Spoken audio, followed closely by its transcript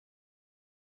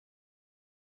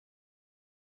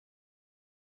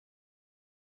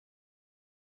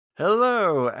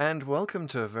Hello, and welcome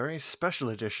to a very special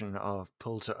edition of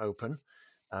Pull to Open,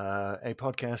 a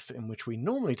podcast in which we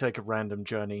normally take a random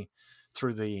journey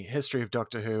through the history of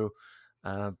Doctor Who.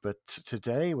 But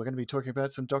today we're going to be talking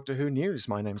about some Doctor Who news.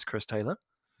 My name's Chris Taylor.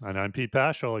 And I'm Pete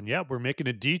Paschal, and yeah, we're making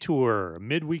a detour, a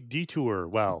midweek detour.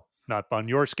 Well, not on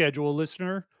your schedule,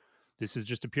 listener. This is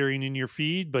just appearing in your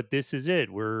feed, but this is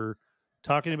it. We're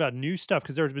talking about new stuff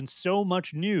because there's been so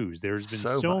much news. There's been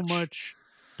So so much. much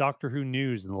Doctor Who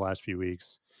news in the last few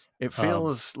weeks. It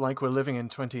feels like we're living in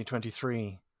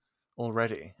 2023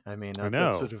 already. I mean, I that's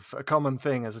know. sort of a common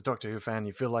thing as a Doctor Who fan.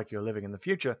 You feel like you're living in the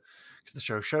future because the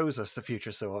show shows us the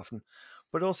future so often.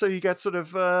 But also, you get sort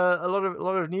of a lot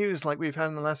of news like we've had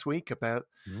in the last week about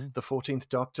the 14th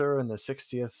Doctor and the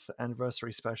 60th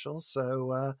anniversary specials.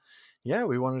 So, yeah,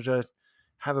 we wanted to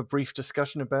have a brief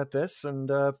discussion about this,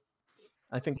 and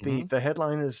I think the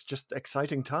headline is just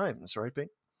exciting times, right, Pete?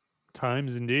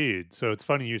 Times indeed. So it's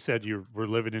funny you said you were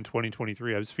living in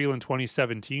 2023. I was feeling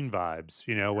 2017 vibes,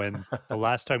 when the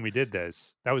last time we did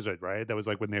this, that was it, right? That was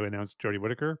like when they announced Jodie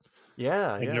Whittaker.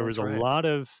 Yeah, And there was that's a right. lot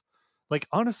of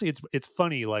honestly, it's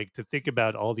funny, to think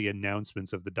about all the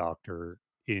announcements of the Doctor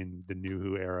in the New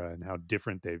Who era and how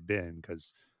different they've been.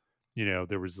 Because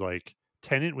there was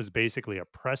Tennant was basically a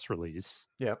press release,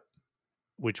 Yep.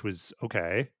 which was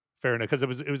okay, fair enough, because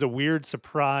it was a weird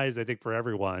surprise, I think, for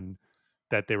everyone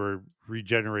that they were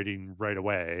regenerating right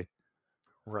away.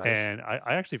 Right. And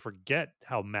I actually forget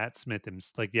how Matt Smith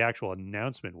the actual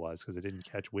announcement was, because I didn't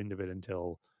catch wind of it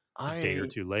until a day or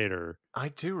two later. I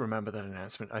do remember that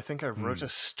announcement. I think I wrote a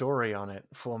story on it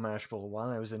for Mashable while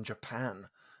I was in Japan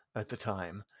at the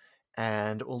time,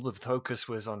 and all the focus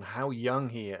was on how young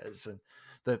he is. And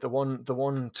the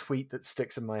one tweet that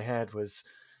sticks in my head was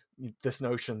this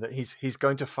notion that he's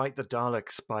going to fight the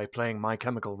Daleks by playing My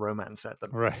Chemical Romance at them.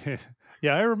 Right.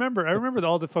 Yeah, I remember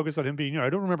all the focus on him being, I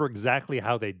don't remember exactly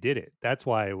how they did it. That's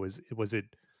why was it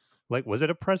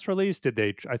a press release? Did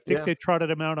they I think they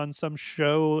trotted him out on some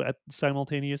show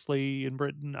simultaneously in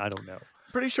Britain? I don't know.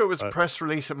 Pretty sure it was a press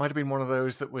release. It might have been one of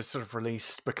those that was sort of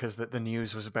released because the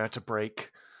news was about to break.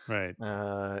 Right.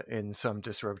 In some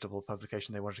disreputable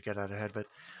publication, they wanted to get out ahead of it.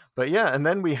 But yeah, and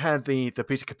then we had the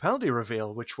Peter Capaldi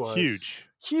reveal, which was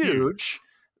huge.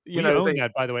 We own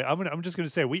that, by the way. I'm just going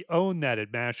to say we own that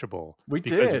at Mashable.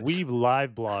 Because we've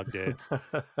live blogged it.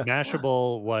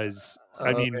 Mashable was,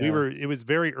 it was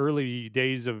very early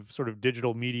days of sort of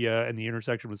digital media and the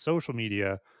intersection with social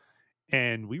media.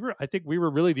 And I think we were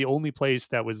really the only place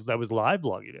that was live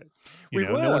blogging it.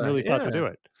 No one really thought to do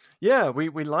it. Yeah, we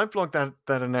live blogged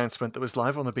that announcement that was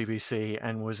live on the BBC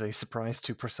and was a surprise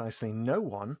to precisely no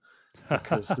one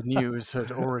because the news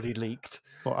had already leaked.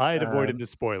 Well, I had avoided the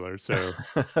spoilers, so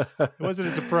it wasn't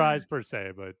a surprise per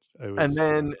se, but it was. And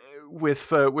then with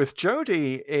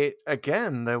Jodie,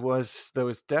 there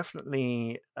was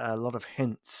definitely a lot of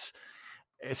hints,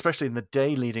 especially in the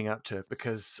day leading up to it,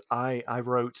 because I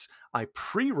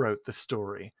pre-wrote the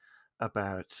story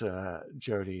about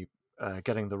Jodie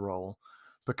getting the role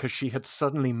because she had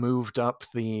suddenly moved up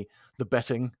the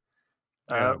betting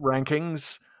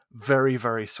rankings very,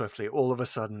 very swiftly, all of a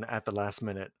sudden at the last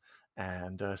minute,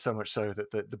 and so much so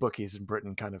that the bookies in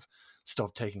Britain kind of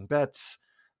stopped taking bets.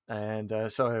 And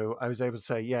so I was able to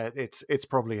say, yeah, it's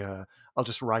probably I'll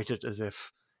just write it as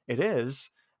if it is.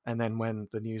 And then when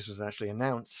the news was actually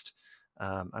announced,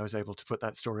 I was able to put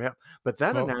that story up. But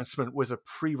that announcement was a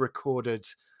pre-recorded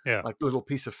little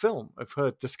piece of film of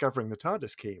her discovering the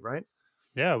TARDIS key, right?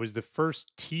 Yeah, it was the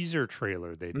first teaser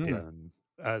trailer they'd done.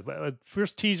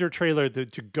 First teaser trailer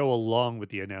to go along with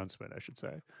the announcement, I should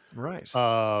say. Right.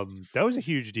 That was a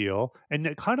huge deal.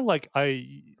 And kind of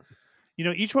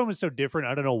each one was so different.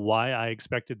 I don't know why I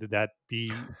expected that be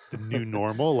the new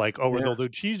normal. They'll do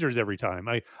teasers every time.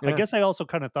 I guess I also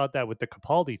kind of thought that with the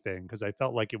Capaldi thing, because I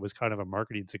felt like it was kind of a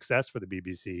marketing success for the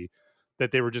BBC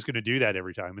that they were just going to do that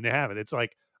every time. And they haven't. It's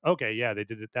like, okay, yeah, they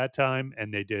did it that time,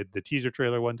 and they did the teaser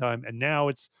trailer one time, and now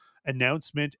it's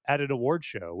announcement at an award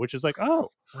show, which is like,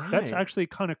 that's actually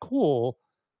kind of cool,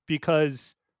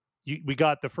 because we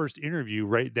got the first interview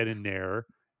right then and there.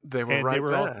 They were right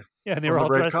there. And they were all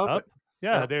dressed up.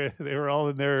 Yeah, they were all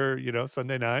in their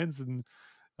Sunday nines and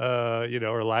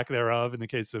or lack thereof in the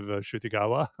case of Ncuti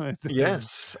Gatwa.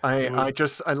 Yes, I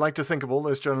like to think of all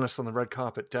those journalists on the red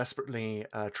carpet desperately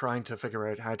trying to figure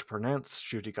out how to pronounce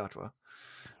Ncuti Gatwa.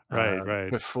 Right.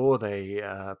 Before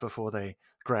they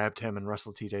grabbed him and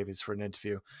Russell T Davies for an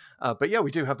interview. But yeah,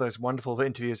 we do have those wonderful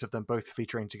interviews of them both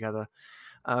featuring together.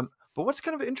 But what's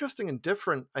kind of interesting and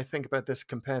different, I think, about this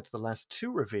compared to the last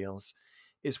two reveals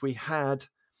is we had,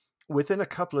 within a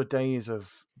couple of days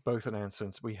of both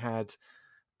announcements, we had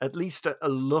at least a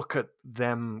look at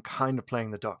them kind of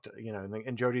playing the Doctor. You know,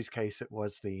 in Jodie's case, it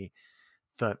was the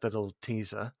little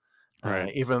teaser.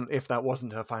 Right. Even if that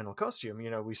wasn't her final costume,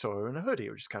 you know, we saw her in a hoodie,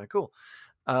 which is kind of cool.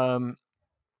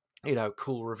 You know,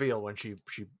 cool reveal when she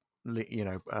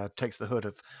takes the hood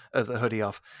of the hoodie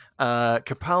off.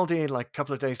 Capaldi, like a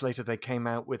couple of days later, they came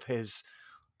out with his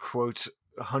quote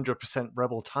 100%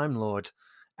 Rebel Time Lord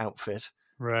outfit.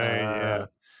 Right. Yeah.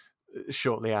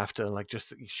 Shortly after, like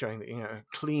just showing that, you know,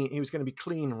 clean. He was going to be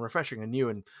clean and refreshing and new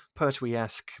and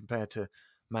Pertwee-esque compared to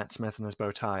Matt Smith and his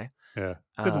bow tie. Yeah.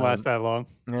 Didn't last that long.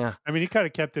 Yeah. I mean, he kind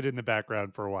of kept it in the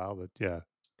background for a while, but yeah.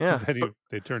 Then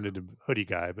they turned into hoodie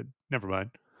guy, but never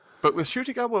mind. But with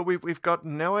Ncuti Gatwa, we've got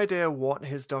no idea what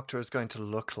his Doctor is going to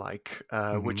look like,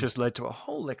 which has led to a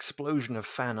whole explosion of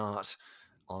fan art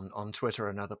on Twitter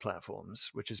and other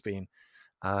platforms, which has been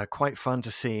quite fun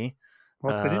to see.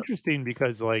 Well, it's been interesting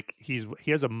because like he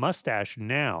has a mustache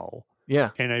now. Yeah.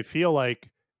 And I feel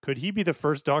like, could he be the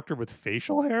first Doctor with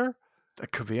facial hair?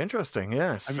 That could be interesting,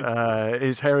 yes. I mean,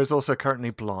 his hair is also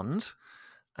currently blonde,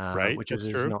 right, which it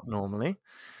is not normally.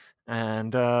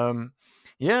 And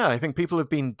yeah, I think people have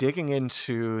been digging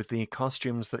into the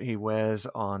costumes that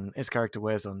his character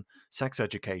wears on Sex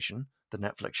Education, the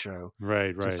Netflix show.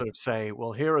 Right. To sort of say,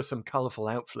 well, here are some colorful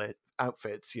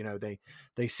outfits. You know,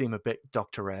 they seem a bit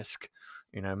Doctor-esque.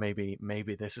 You know, maybe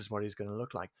this is what he's going to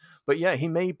look like. But yeah, he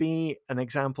may be an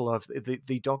example of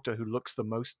the Doctor who looks the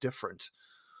most different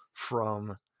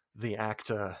from the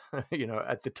actor, you know,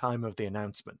 at the time of the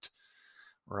announcement.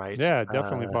 Right. Yeah,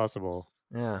 definitely possible.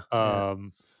 Yeah. I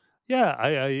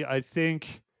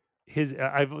think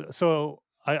I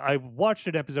watched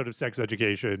an episode of Sex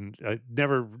Education. I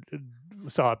never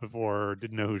saw it before,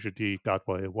 didn't know who Ncuti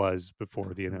Gatwa was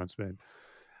before the announcement.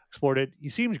 Explored it. He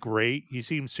seems great. He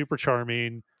seems super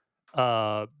charming.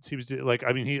 Seems to like,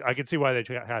 I mean, I can see why they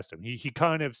cast him. He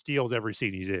kind of steals every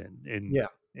scene he's in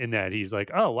that he's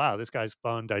like, oh wow, this guy's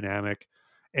fun, dynamic.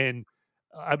 And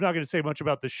I'm not going to say much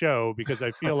about the show because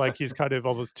I feel like he's kind of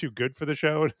almost too good for the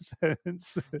show in a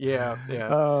sense. Yeah.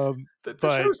 The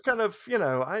show's kind of, you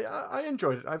know, I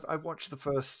enjoyed it. I watched the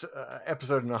first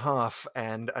episode and a half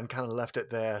and kind of left it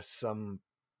there some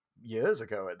years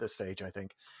ago at this stage, I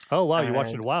think. Oh wow, you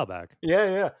watched it a while back.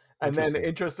 Yeah. And then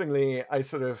interestingly, I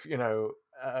sort of, you know,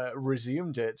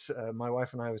 resumed it. My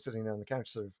wife and I were sitting there on the couch,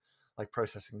 sort of like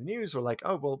processing the news. We're like,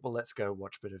 oh well, let's go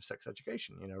watch a bit of Sex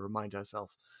Education. You know, remind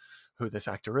ourselves who this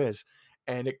actor is.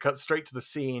 And it cuts straight to the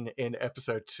scene in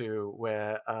episode 2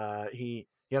 where he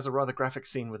has a rather graphic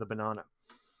scene with a banana.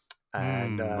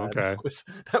 And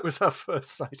that was our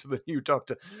first sight of the new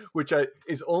Doctor, which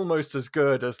is almost as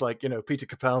good as, like, you know, Peter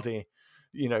Capaldi,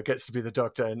 you know, gets to be the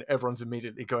Doctor and everyone's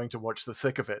immediately going to watch the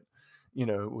thick of it, you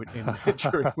know,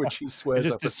 during which he swears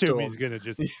up a storm. He's going to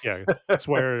just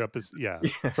swear it up as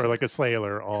for like a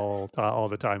sailor all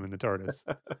the time in the TARDIS.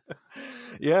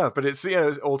 Yeah, but it's, you know,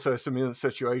 it's also a similar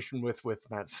situation with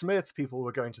Matt Smith. People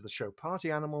were going to the show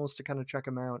Party Animals to kind of check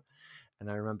him out. And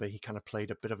I remember he kind of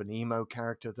played a bit of an emo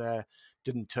character there.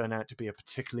 Didn't turn out to be a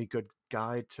particularly good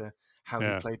guide to how he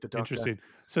played the Doctor. Interesting.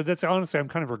 So that's honestly, I'm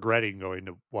kind of regretting going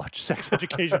to watch Sex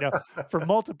Education now for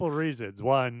multiple reasons.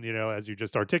 One, you know, as you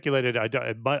just articulated,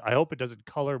 I hope it doesn't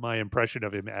color my impression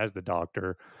of him as the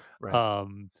Doctor. Right.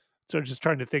 So just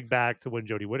trying to think back to when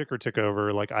Jodie Whittaker took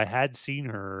over, like I had seen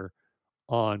her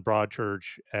on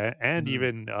Broadchurch and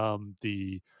even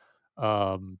the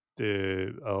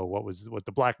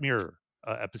Black Mirror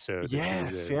episode.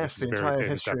 Yes, the entire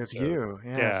history of you.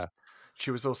 Yes. Yeah, she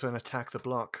was also in Attack the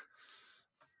Block.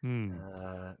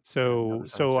 So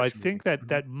I think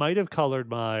that might have colored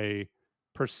my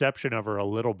perception of her a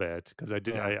little bit because I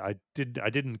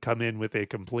didn't come in with a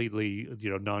completely, you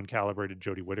know, non-calibrated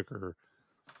Jodie Whittaker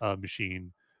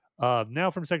machine. Now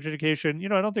from Sex Education, you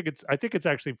know, I think it's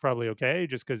actually probably okay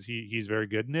just because he's very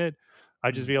good in it.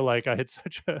 I just feel like I had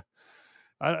such a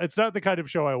it's not the kind of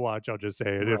show I watch, I'll just say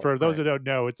it. And for those who don't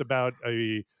know, it's about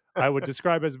I would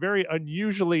describe as very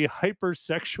unusually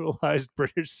hypersexualized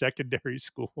British secondary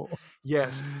school.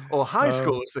 Yes, or high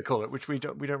school as they call it, which we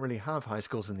don't really have high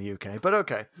schools in the UK. But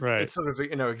okay, right? It sort of,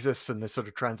 you know, exists in this sort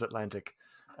of transatlantic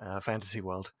fantasy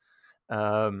world.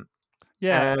 But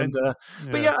yeah,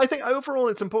 I think overall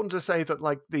it's important to say that,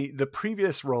 like, the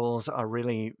previous roles are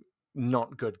really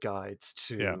not good guides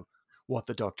to what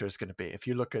the Doctor is going to be. If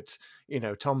you look at, you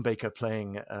know, Tom Baker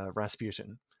playing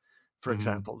Rasputin, for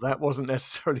example, that wasn't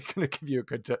necessarily going to give you a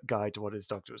good guide to what his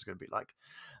Doctor was going to be like.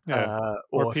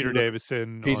 Or Peter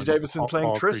Davison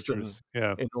playing Tristan in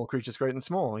in All Creatures Great and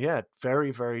Small. Yeah,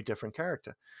 very, very different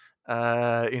character.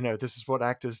 this is what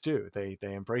actors do. They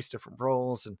embrace different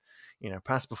roles, and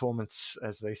past performance,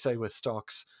 as they say with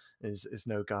stocks, is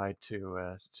no guide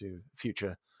to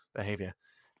future behavior.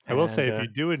 I will And say, if you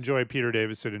do enjoy Peter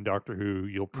Davison in Doctor Who,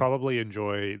 you'll probably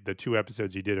enjoy the 2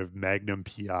 episodes he did of Magnum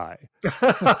PI.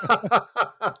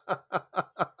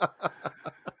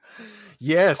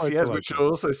 yes, Quite which will delightful.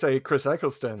 also say Chris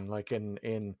Eccleston, like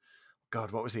in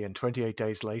God, what was he in 28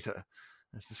 Days Later?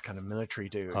 As this kind of military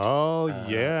dude. Oh, Uh,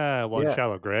 yeah, well, in yeah,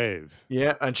 Shallow Grave.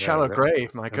 yeah, and Yeah, Shallow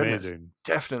Grave. My goodness, amazing.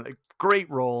 definitely great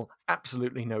role.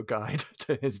 Absolutely no guide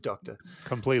to his Doctor.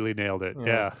 Completely nailed it,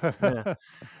 Yeah, yeah. yeah.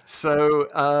 So,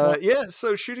 Well,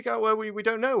 so Ncuti Gatwa, we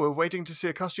don't know. We're waiting to see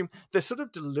a costume. They're sort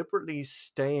of deliberately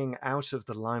staying out of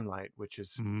the limelight, which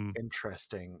is mm,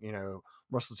 interesting.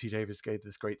 Russell T Davies gave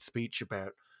this great speech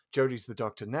about Jodie's the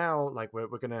Doctor now. Like we're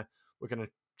gonna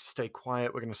stay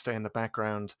quiet. We're gonna stay in the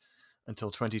background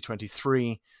until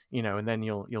 2023. And then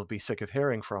you'll be sick of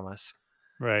hearing from us.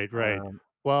 right, right. Um,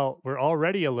 Well, we're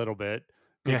already a little bit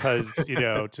yeah. because, to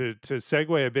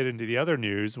segue a bit into the other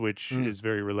news, which Mm, is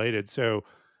very related. So,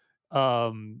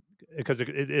 um, because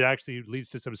it actually leads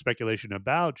to some speculation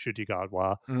about Ncuti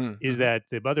Gatwa, is mm-hmm. that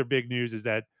the other big news is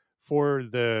that for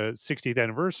the 60th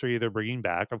anniversary, they're bringing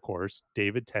back, of course,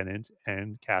 David Tennant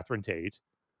and Catherine Tate.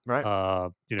 Right.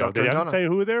 They Doctor and didn't Donna. say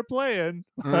who they're playing.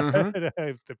 Mm-hmm.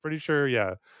 I'm pretty sure,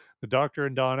 yeah, the Doctor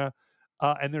and Donna.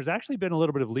 And there's actually been a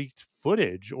little bit of leaked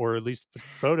footage, or at least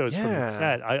photos from the Yeah.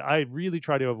 set. I really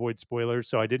try to avoid spoilers,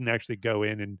 so I didn't actually go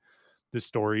in and the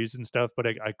stories and stuff, but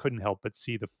I couldn't help but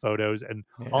see the photos, and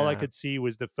all I Yeah. could see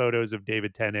was the photos of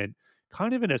David Tennant,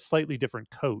 kind of in a slightly different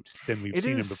coat than we've It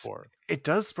seen him is. before. It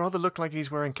does rather look like he's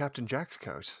wearing Captain Jack's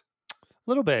coat, A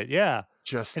little bit, yeah.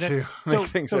 just And to make so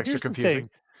things so extra here's the confusing. thing.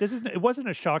 It wasn't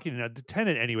a shocking the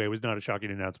Tenet anyway was not a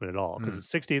shocking announcement at all, because Mm,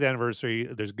 the 60th anniversary,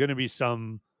 there's gonna be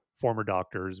some former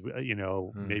doctors,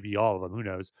 mm, maybe all of them, who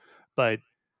knows? But,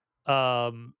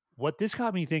 what this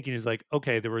got me thinking is like,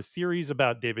 okay, there were theories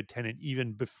about David Tennant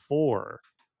even before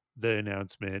the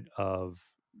announcement of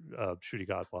Ncuti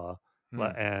Gatwa,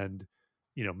 mm. and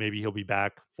maybe he'll be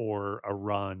back for a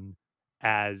run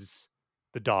as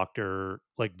the Doctor,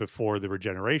 like before the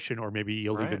regeneration, or maybe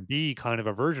he'll Right. even be kind of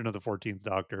a version of the 14th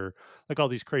Doctor, like all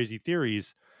these crazy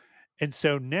theories. And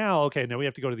so now, okay, now we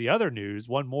have to go to the other news.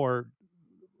 One more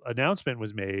announcement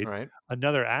was made. Right.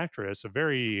 Another actress, a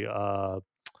very uh,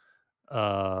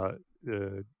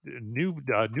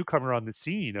 newcomer on the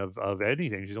scene of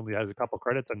anything. She's only has a couple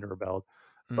credits under her belt,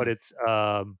 but Mm. it's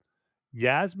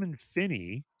Yasmin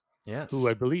Finney, who I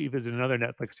Yes. believe is in another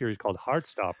Netflix series called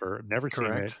Heartstopper. I've never seen it,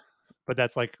 Correct. but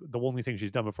that's like the only thing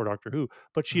she's done before Doctor Who.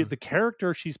 But Mm. the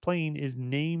character she's playing is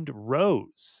named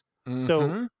Rose. So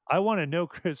Mm-hmm. I want to know,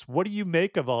 Chris, what do you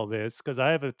make of all this? Because I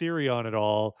have a theory on it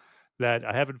all that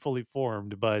I haven't fully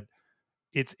formed, but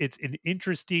it's an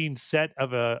interesting set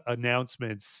of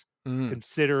announcements, Mm.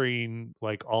 considering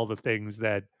like all the things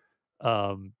that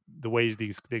the ways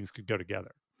these things could go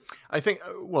together. I think.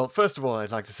 Well, first of all,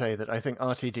 I'd like to say that I think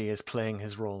RTD is playing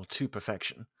his role to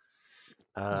perfection.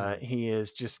 Hmm. He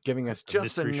is just giving us The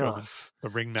just mystery showman, enough, the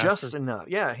just ringmaster. enough.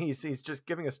 Yeah, he's just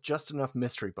giving us just enough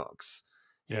mystery box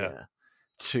Yeah.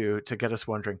 here to get us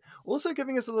wondering. Also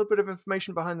giving us a little bit of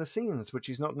information behind the scenes, which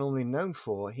he's not normally known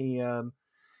for. He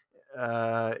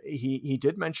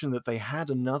did mention that they had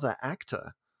another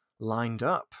actor lined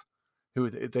up who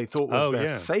they thought was Oh their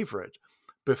yeah. favorite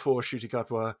before Ncuti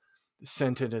Gatwa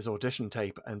sent in his audition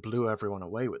tape and blew everyone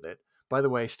away with it. By the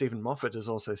way, Stephen Moffat has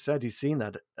also said he's seen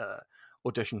that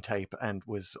audition tape and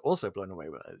was also blown away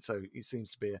with it. So it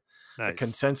seems to be a Nice.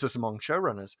 consensus among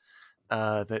showrunners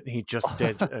that he just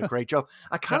did a great job.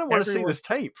 I kind Now of want to see everyone. this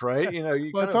tape, right? You Well,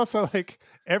 kind it's of, also like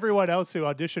everyone else who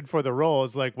auditioned for the role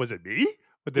is like, was it me?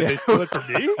 But did yeah. they steal it from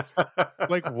me?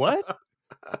 Like what?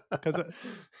 Because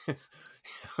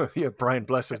Yeah, Brian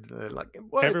Blessed, like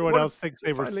what? everyone What? else Is thinks it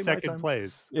they were finally my second time?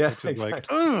 place, Yeah, which is like,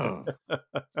 exactly. ugh,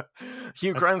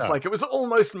 Hugh that's Grant's tough. like it was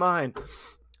almost mine.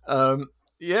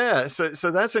 Yeah, so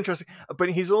that's interesting. But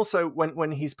he's also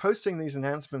when he's posting these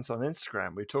announcements on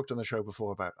Instagram. We've talked on the show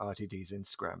before about RTD's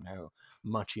Instagram and how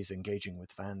much he's engaging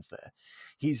with fans there.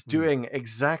 He's Mm. doing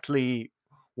exactly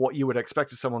what you would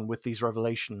expect of someone with these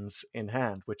revelations in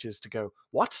hand, which is to go,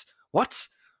 what,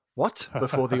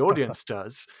 before the audience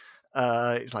does.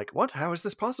 It's like, what? How is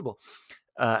this possible?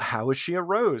 How is she a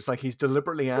Rose? Like he's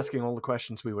deliberately asking all the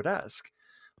questions we would ask,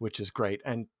 which is great,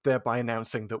 and thereby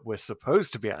announcing that we're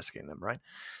supposed to be asking them, right?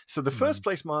 So the Mm. first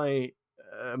place my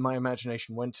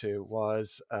imagination went to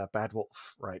was Bad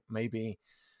Wolf, right? Maybe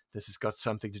this has got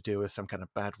something to do with some kind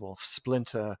of Bad Wolf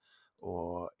splinter,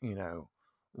 or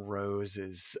Rose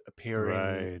is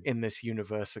appearing Right. in this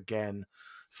universe again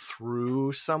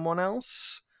through someone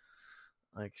else.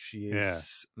 Like she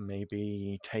is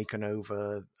maybe taken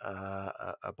over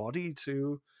a body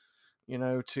to,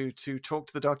 to talk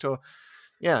to the Doctor.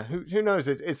 Yeah, who knows?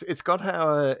 It's got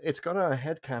our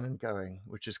headcanon going,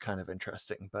 which is kind of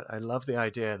interesting. But I love the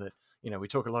idea that we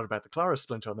talk a lot about the Clara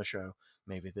splinter on the show.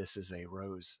 Maybe this is a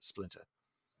Rose splinter.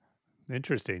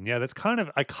 Interesting. Yeah, that's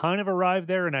I kind of arrived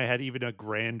there, and I had even a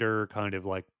grander kind of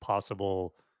like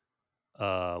possible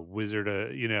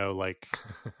wizard. Like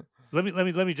let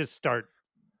me just start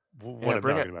what I'm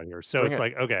talking about here. So it's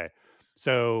like, okay,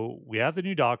 so we have the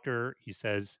new Doctor. He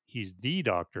says he's the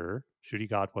Doctor. Ncuti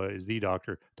Gatwa is the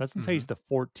Doctor. Doesn't say he's the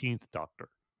 14th Doctor.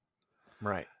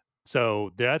 Right.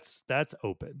 So that's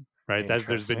open, right?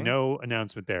 There's been no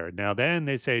announcement there. Now then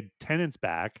they say Tennant's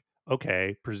back.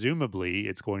 Okay, presumably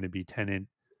it's going to be Tennant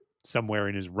somewhere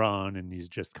in his run, and he's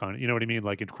just kind of, you know what I mean,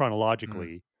 like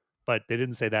chronologically. But they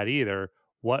didn't say that either.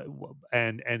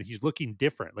 And he's looking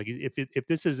different. Like if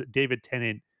this is David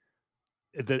Tennant,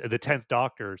 the 10th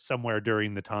Doctor, somewhere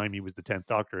during the time he was the 10th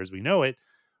Doctor as we know it,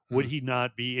 would he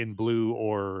not be in blue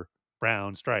or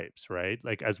brown stripes, right?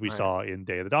 Like as we saw in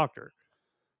Day of the Doctor.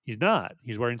 He's not.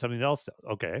 He's wearing something else.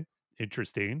 Okay,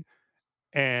 interesting.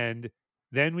 And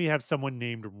then we have someone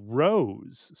named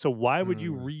Rose. So why would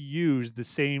you reuse the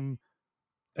same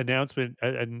announcement?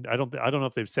 And I don't know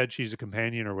if they've said she's a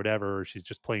companion or whatever, or she's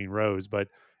just playing Rose. But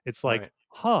it's like,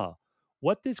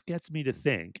 what this gets me to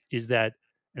think is that,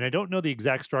 and I don't know the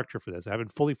exact structure for this. I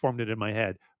haven't fully formed it in my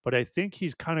head, but I think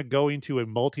he's kind of going to a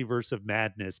multiverse of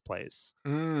madness place.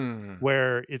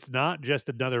 Where it's not just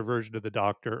another version of the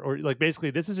Doctor, or like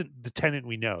basically this isn't the Tennant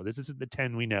we know. This isn't the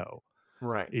 10 we know.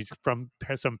 Right. It's from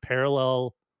some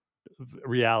parallel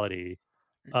reality.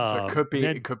 So it could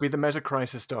be the Meta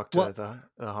Crisis Doctor, the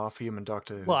half human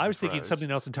Doctor. Well, I was thinking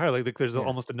something else entirely. Like there's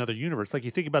almost another universe. Like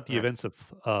you think about the events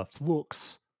of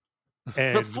Flux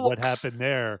and what happened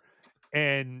there.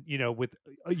 And with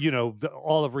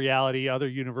all of reality, other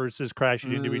universes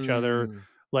crashing into each other.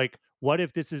 Like, what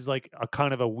if this is like a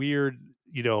kind of a weird,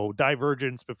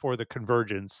 divergence before the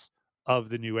convergence of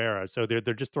the new era? So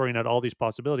they're just throwing out all these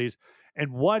possibilities.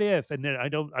 And what if? And then I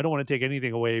don't want to take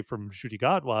anything away from Ncuti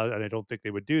Gatwa, and I don't think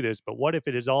they would do this. But what if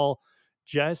it is all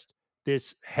just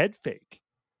this head fake?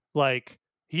 Like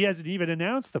he hasn't even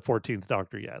announced the 14th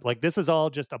Doctor yet. Like this is all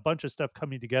just a bunch of stuff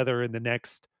coming together in the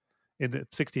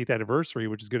 60th anniversary,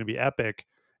 which is going to be epic.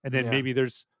 And then maybe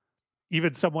there's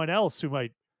even someone else who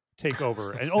might take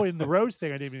over. And in the Rose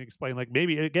thing, I didn't even explain. Like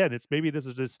maybe this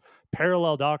is this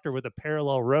parallel Doctor with a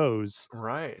parallel Rose,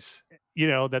 right?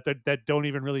 That don't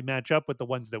even really match up with the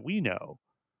ones that we know.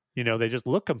 They just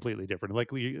look completely different,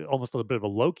 like almost a bit of a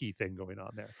Loki thing going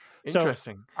on there.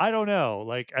 Interesting. So, I don't know.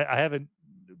 Like I haven't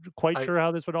quite sure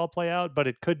how this would all play out, but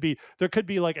there could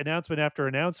be like announcement after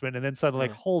announcement, and then suddenly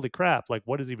like, holy crap, like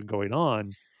what is even going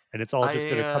on? And it's all just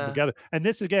going to come together. And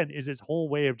this again is his whole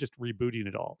way of just rebooting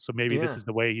it all. So maybe this is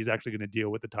the way he's actually going to deal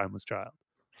with the Timeless Child.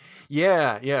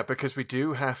 Yeah, because we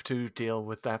do have to deal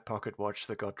with that pocket watch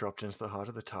that got dropped into the heart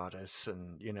of the TARDIS,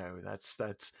 and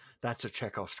that's a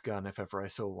Chekhov's gun if ever I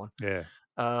saw one. Yeah.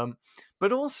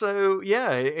 But also,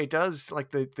 it does,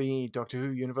 like the Doctor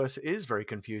Who universe is very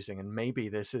confusing, and maybe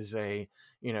this is a,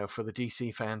 for the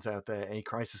DC fans out there, a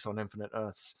Crisis on Infinite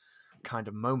Earths kind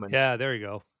of moment. Yeah, there you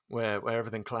go. Where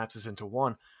everything collapses into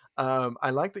one. I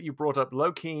like that you brought up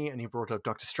Loki and you brought up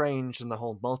Doctor Strange and the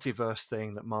whole multiverse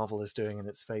thing that Marvel is doing in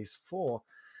its Phase 4,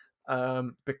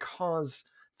 because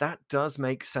that does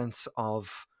make sense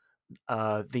of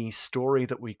the story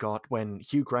that we got when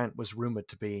Hugh Grant was rumored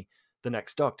to be the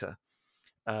next Doctor.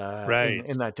 Right.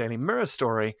 In that Daily Mirror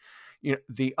story,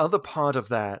 the other part of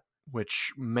that,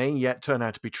 which may yet turn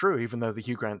out to be true, even though the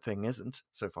Hugh Grant thing isn't,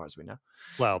 so far as we know.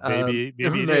 Well, maybe it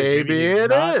is. Maybe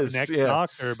it is. The next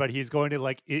Doctor, but he's going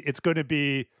to it's going to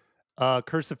be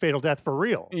Curse of Fatal Death for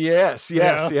real. Yes. He's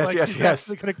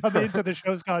actually going to come into the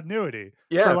show's continuity.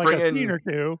 Yeah, for like a scene or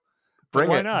two.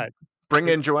 Why not? Bring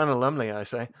in Joanna Lumley, I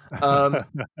say.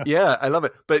 Yeah, I love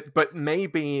it. But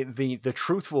maybe the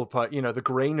truthful part, the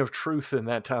grain of truth in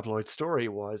that tabloid story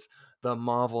was the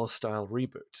Marvel style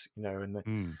reboot,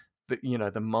 and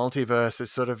the multiverse is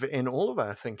sort of in all of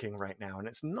our thinking right now, and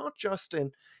it's not just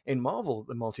in Marvel.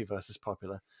 The multiverse is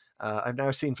popular. I've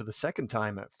now seen for the second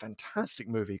time a fantastic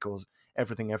movie called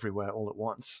Everything Everywhere All at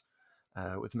Once,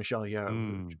 with Michelle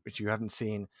Yeoh, which you haven't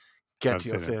seen. Get to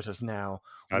your theaters now.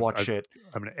 Watch it.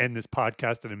 I'm going to end this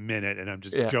podcast in a minute, and I'm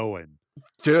just going.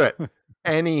 Do it.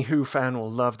 Any Who fan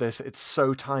will love this. It's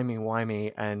so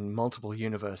timey-wimey and multiple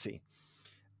university.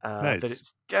 Nice. That this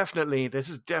is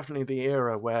definitely the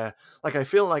era where, like, I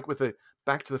feel like with the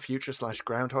Back to the Future /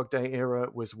 Groundhog Day era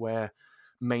was where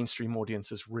mainstream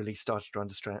audiences really started to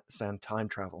understand time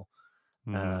travel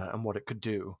and what it could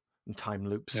do, and time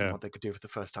loops and what they could do for the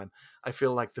first time. I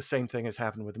feel like the same thing has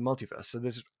happened with the multiverse. So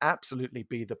there's absolutely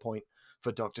be the point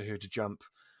for Doctor Who to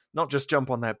not just jump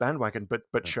on that bandwagon,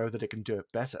 but show that it can do it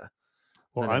better.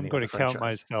 Well, than I'm any going other to count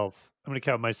franchise. myself. I'm going to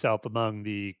count myself among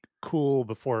the cool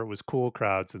before it was cool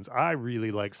crowd, since I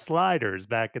really like Sliders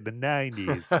back in the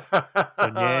 '90s. So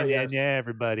Yes.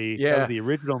 everybody. That was Yeah. the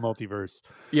original multiverse.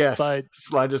 Yes. But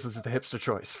Sliders is the hipster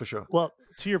choice for sure. well,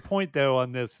 to your point though,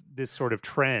 on this sort of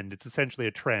trend, it's essentially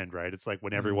a trend, right? It's like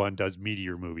when everyone does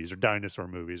meteor movies or dinosaur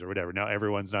movies or whatever. Now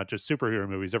everyone's not just superhero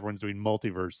movies, everyone's doing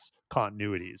multiverse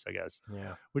continuities, I guess.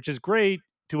 Yeah. Which is great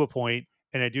to a point,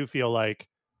 and I do feel like,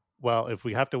 well, if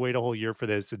we have to wait a whole year for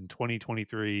this in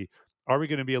 2023, are we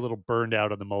going to be a little burned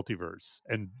out on the multiverse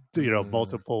and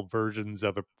multiple versions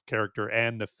of a character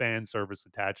and the fan service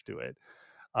attached to it?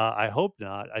 I hope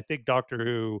not. I think Doctor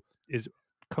Who is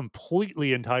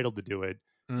completely entitled to do it,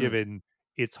 given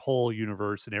its whole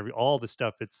universe and all the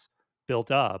stuff it's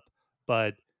built up.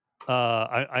 But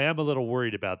I am a little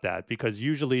worried about that, because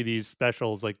usually these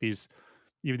specials, like these,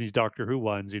 even these Doctor Who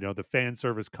ones, the fan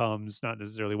service comes not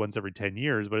necessarily once every 10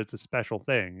 years, but it's a special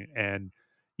thing, and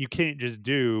you can't just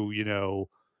do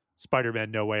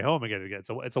Spider-Man No Way Home again.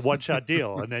 It's a one shot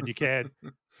deal, and then you can't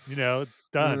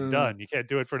done. You can't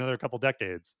do it for another couple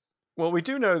decades. Well, we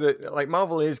do know that like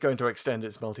Marvel is going to extend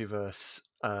its multiverse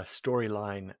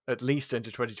storyline at least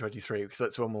into 2023, because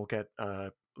that's when we'll get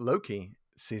Loki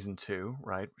season 2,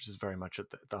 right? Which is very much at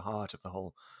the heart of the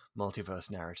whole multiverse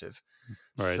narrative.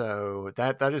 Right. So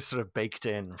that is sort of baked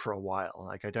in for a while.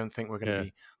 Like, I don't think we're going to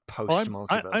be post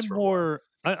multiverse for a while.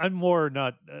 I'm more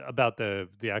not about the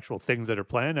actual things that are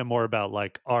planned. I'm more about,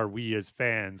 like, are we as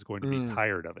fans going to be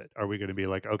tired of it? Are we going to be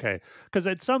like, okay? Because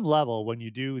at some level, when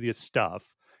you do this stuff,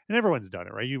 and everyone's done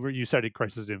it, right? You cited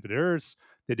Crisis on Infinite Earths.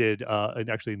 They did, and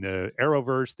actually in the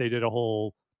Arrowverse, they did a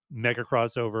whole mega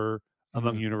crossover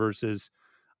among universes.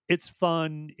 It's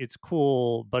fun, it's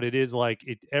cool, but it is like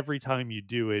every time you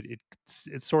do it,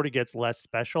 it sort of gets less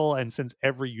special. And since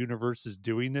every universe is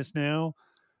doing this now,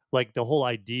 like the whole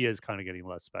idea is kind of getting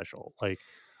less special. Like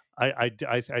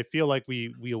I feel like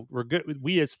we're good.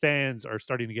 We as fans are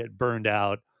starting to get burned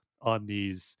out on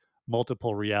these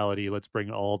multiple reality. Let's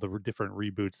bring all the different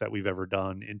reboots that we've ever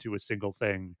done into a single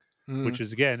thing, which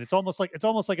is, again, it's almost like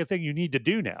a thing you need to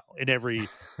do now in every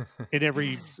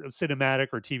cinematic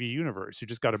or TV universe. You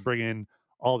just got to bring in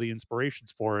all the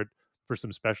inspirations for it for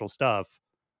some special stuff,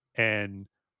 and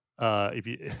if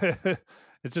you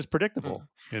it's just predictable.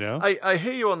 I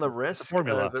hear you on the risk,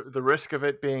 formula. The risk of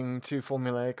it being too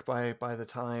formulaic by the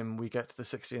time we get to the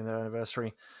 60th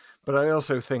anniversary, but I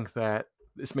also think that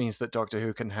this means that Doctor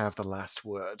Who can have the last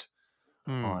word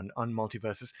on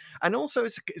multiverses, and also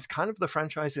it's kind of the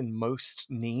franchise in most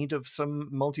need of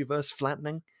some multiverse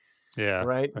flattening. Yeah,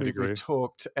 right. agree. We've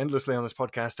talked endlessly on this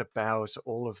podcast about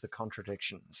all of the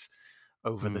contradictions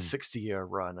over the 60-year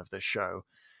run of this show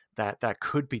that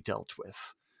could be dealt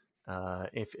with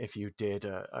if you did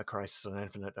a Crisis on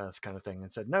Infinite Earths kind of thing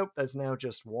and said, nope, there's now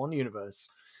just one universe.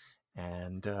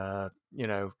 And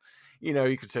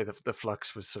you could say the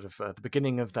Flux was sort of the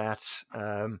beginning of that.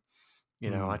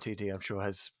 RTD, I'm sure,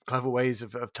 has clever ways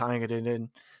of tying it in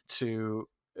to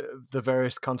the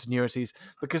various continuities,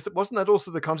 because wasn't that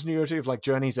also the continuity of like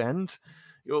Journey's End,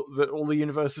 that all the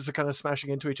universes are kind of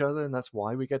smashing into each other, and that's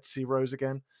why we get to see Rose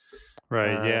again,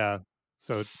 right? Yeah.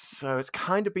 So it's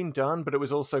kind of been done, but it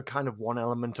was also kind of one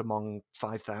element among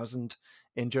 5,000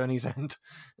 in Journey's End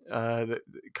that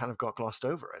kind of got glossed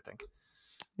over, I think.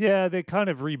 Yeah, they kind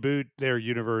of reboot their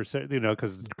universe,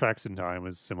 because Cracks in Time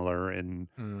was similar, and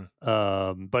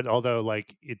but although,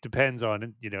 like, it depends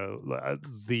on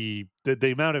the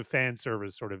amount of fan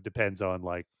service sort of depends on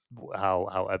like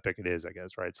how epic it is, I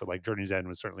guess, right? So like Journey's End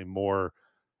was certainly more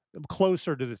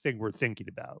closer to the thing we're thinking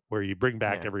about, where you bring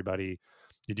back everybody,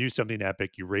 you do something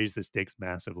epic, you raise the stakes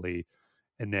massively,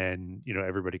 and then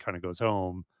everybody kind of goes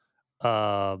home.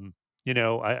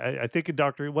 I think in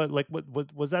Doctor Who, what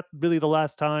was that really the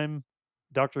last time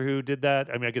Doctor Who did that?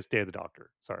 I mean, I guess Day of the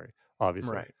Doctor. Sorry,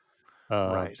 obviously, right.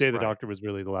 Day of the Doctor was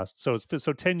really the last. So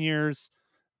 10 years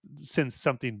since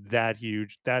something that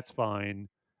huge. That's fine.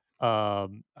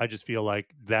 I just feel like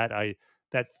that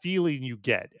feeling you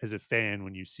get as a fan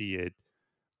when you see it.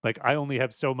 Like, I only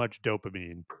have so much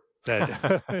dopamine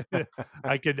that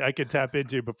I could tap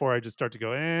into before I just start to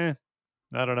go, I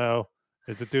don't know.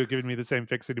 Is it giving me the same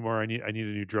fix anymore? I need a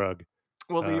new drug.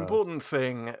 Well, the important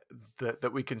thing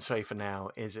that we can say for now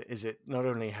is it not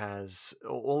only has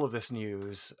all of this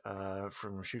news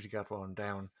from Ncuti Gatwa on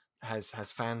down has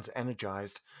fans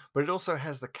energized, but it also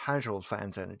has the casual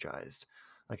fans energized.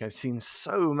 Like, I've seen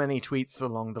so many tweets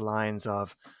along the lines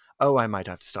of, "Oh, I might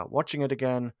have to start watching it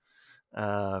again." There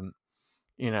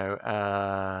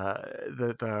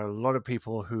are a lot of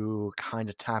people who kind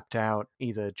of tapped out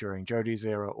either during Jodie's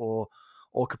era or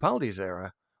Capaldi's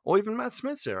era, or even Matt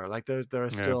Smith's era. Like, there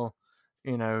are still,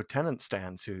 Tennant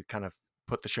stands who kind of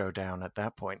put the show down at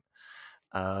that point.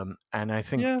 And I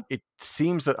think it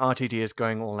seems that RTD is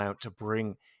going all out to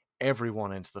bring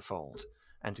everyone into the fold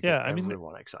and to get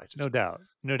everyone excited. No doubt.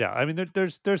 I mean,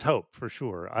 there's hope for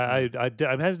sure.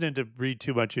 I'm hesitant to read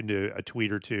too much into a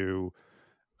tweet or two.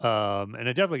 And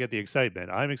I definitely get the excitement.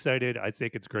 I'm excited. I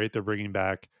think it's great they're bringing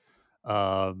back,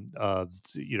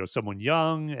 someone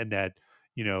young, and that,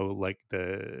 like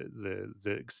the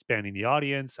expanding the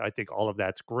audience. I think all of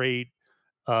that's great.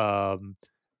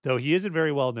 Though he isn't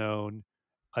very well known,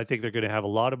 I think they're going to have a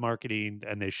lot of marketing,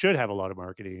 and they should have a lot of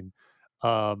marketing.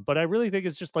 But I really think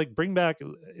it's just like bring back.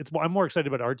 I'm more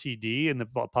excited about RTD and the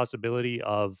possibility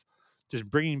of just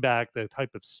bringing back the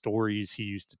type of stories he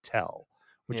used to tell,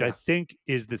 which I think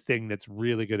is the thing that's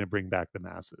really going to bring back the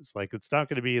masses. Like, it's not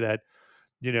going to be that,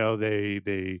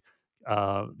 they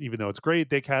even though it's great,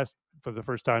 they cast for the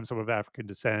first time someone of African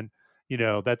descent.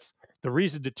 That's the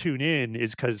reason to tune in,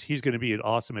 is because he's going to be in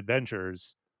awesome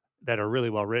adventures that are really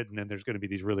well written, and there's going to be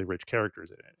these really rich characters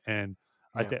in it. And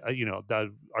I think,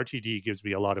 the RTD gives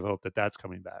me a lot of hope that that's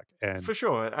coming back. And for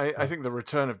sure, I think the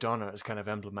return of Donna is kind of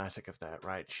emblematic of that,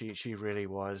 right? She really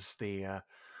was the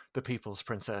people's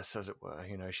princess, as it were.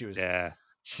 She was. Yeah.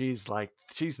 She's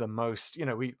the most.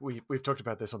 We've talked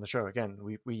about this on the show again.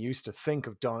 We used to think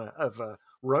of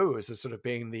Rose as sort of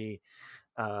being the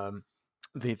kind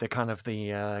of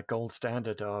the gold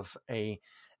standard of a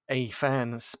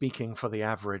fan speaking for the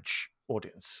average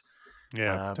audience.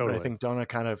 Yeah, totally. But I think Donna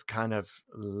kind of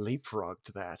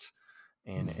leapfrogged that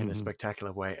in a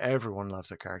spectacular way. Everyone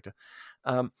loves her character.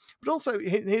 But also,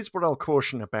 here's what I'll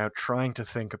caution about trying to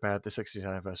think about the 60th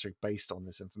anniversary based on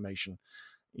this information,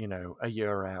 a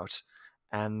year out.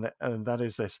 And that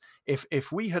is this.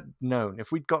 If we had known,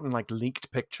 if we'd gotten like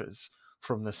leaked pictures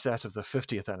from the set of the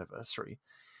 50th anniversary,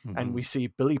 and we see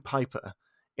Billy Piper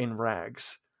in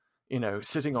rags,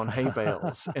 sitting on hay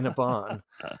bales in a barn,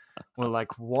 we're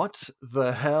like, what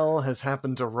the hell has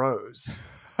happened to Rose?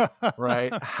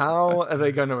 Right? How are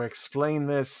they going to explain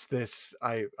this? This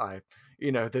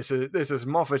is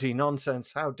Moffat-y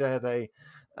nonsense. How dare they?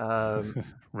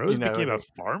 Rose became a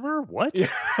farmer? What?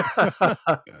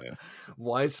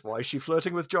 Why is she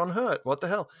flirting with John Hurt? What the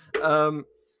hell?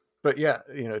 But yeah,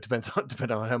 depends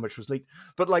on how much was leaked.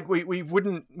 But like we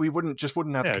wouldn't have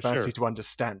the capacity to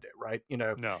understand it, right?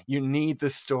 No. You need the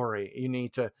story. You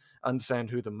need to understand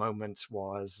who the moment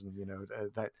was, and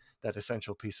that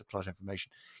essential piece of plot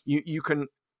information. You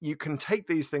can take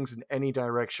these things in any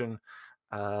direction.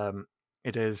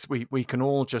 It is we can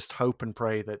all just hope and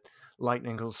pray that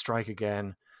lightning will strike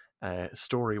again,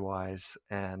 story wise,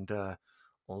 and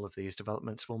all of these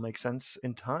developments will make sense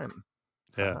in time.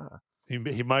 Yeah.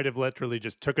 He might have literally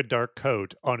just took a dark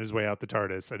coat on his way out the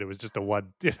TARDIS, and it was just a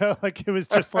one, like it was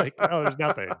just like, oh, there's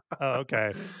nothing. Oh,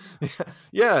 okay.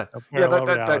 Yeah.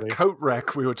 That coat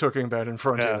rack we were talking about in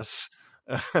front of us,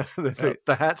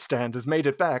 the hat stand has made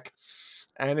it back,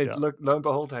 and it lo and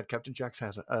behold had Captain Jack's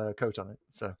coat on it.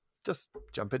 So just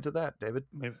jump into that, David.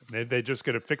 Maybe they're just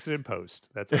going to fix it in post.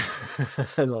 That's it.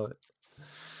 I love it.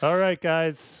 All right,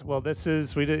 guys. Well, this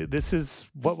is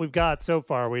what we've got so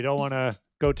far. We don't want to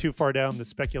go too far down the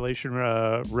speculation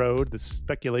road, the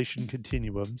speculation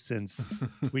continuum, since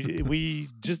we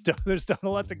just there's not a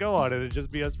lot to go on, and it'd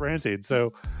just be us ranting.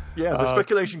 So yeah, the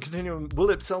speculation continuum will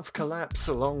itself collapse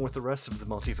along with the rest of the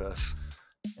multiverse.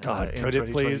 God, could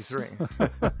it please?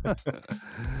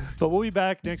 But we'll be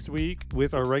back next week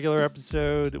with our regular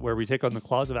episode where we take on the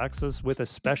Claws of Axos with a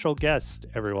special guest,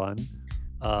 everyone.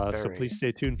 So please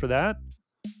stay tuned for that.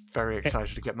 Very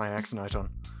excited to get my Axonite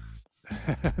on.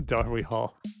 Don't we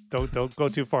all? Don't go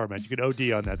too far, man. You can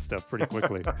OD on that stuff pretty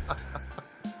quickly.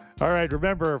 All right,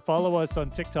 remember, follow us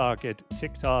on TikTok at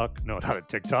TikTok. No, not at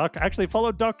TikTok. Actually,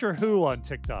 follow Doctor Who on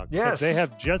TikTok. Yes. They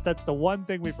have that's the one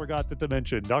thing we forgot to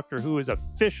mention. Doctor Who is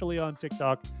officially on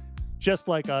TikTok, just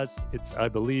like us. It's, I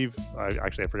believe, I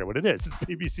forget what it is. It's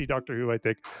BBC Doctor Who, I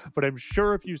think. But I'm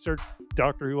sure if you search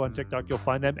Doctor Who on TikTok, you'll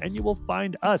find them. And you will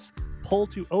find us, Pull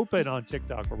to Open, on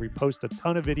TikTok, where we post a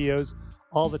ton of videos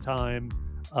all the time.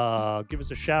 Give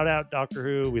us a shout out, Doctor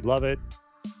Who. We'd love it.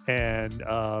 And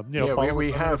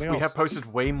we have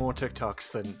posted way more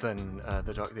TikToks than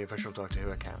the official Doctor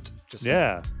Who account.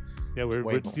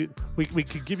 We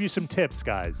could give you some tips,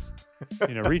 guys.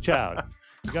 Reach out.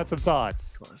 We got some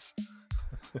thoughts.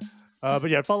 But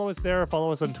yeah, follow us there.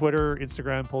 Follow us on Twitter,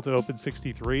 Instagram,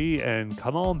 PoltoOpen63, and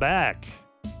come on back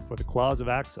for the Claws of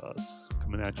Axos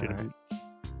coming at you in a week.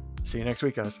 See you next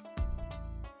week, guys.